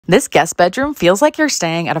This guest bedroom feels like you're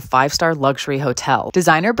staying at a 5-star luxury hotel.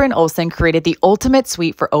 Designer Brynn Olsen created the ultimate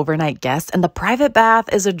suite for overnight guests, and the private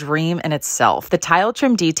bath is a dream in itself. The tile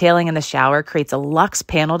trim detailing in the shower creates a luxe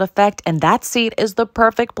paneled effect, and that seat is the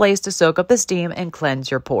perfect place to soak up the steam and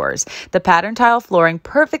cleanse your pores. The pattern tile flooring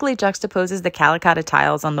perfectly juxtaposes the calicotta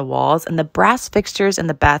tiles on the walls, and the brass fixtures in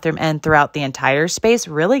the bathroom and throughout the entire space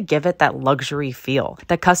really give it that luxury feel.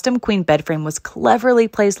 The custom queen bed frame was cleverly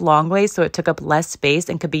placed long ways so it took up less space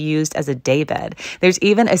and could be used as a day bed. There's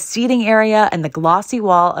even a seating area, and the glossy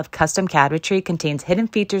wall of custom cabinetry contains hidden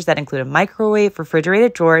features that include a microwave,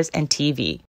 refrigerated drawers, and TV.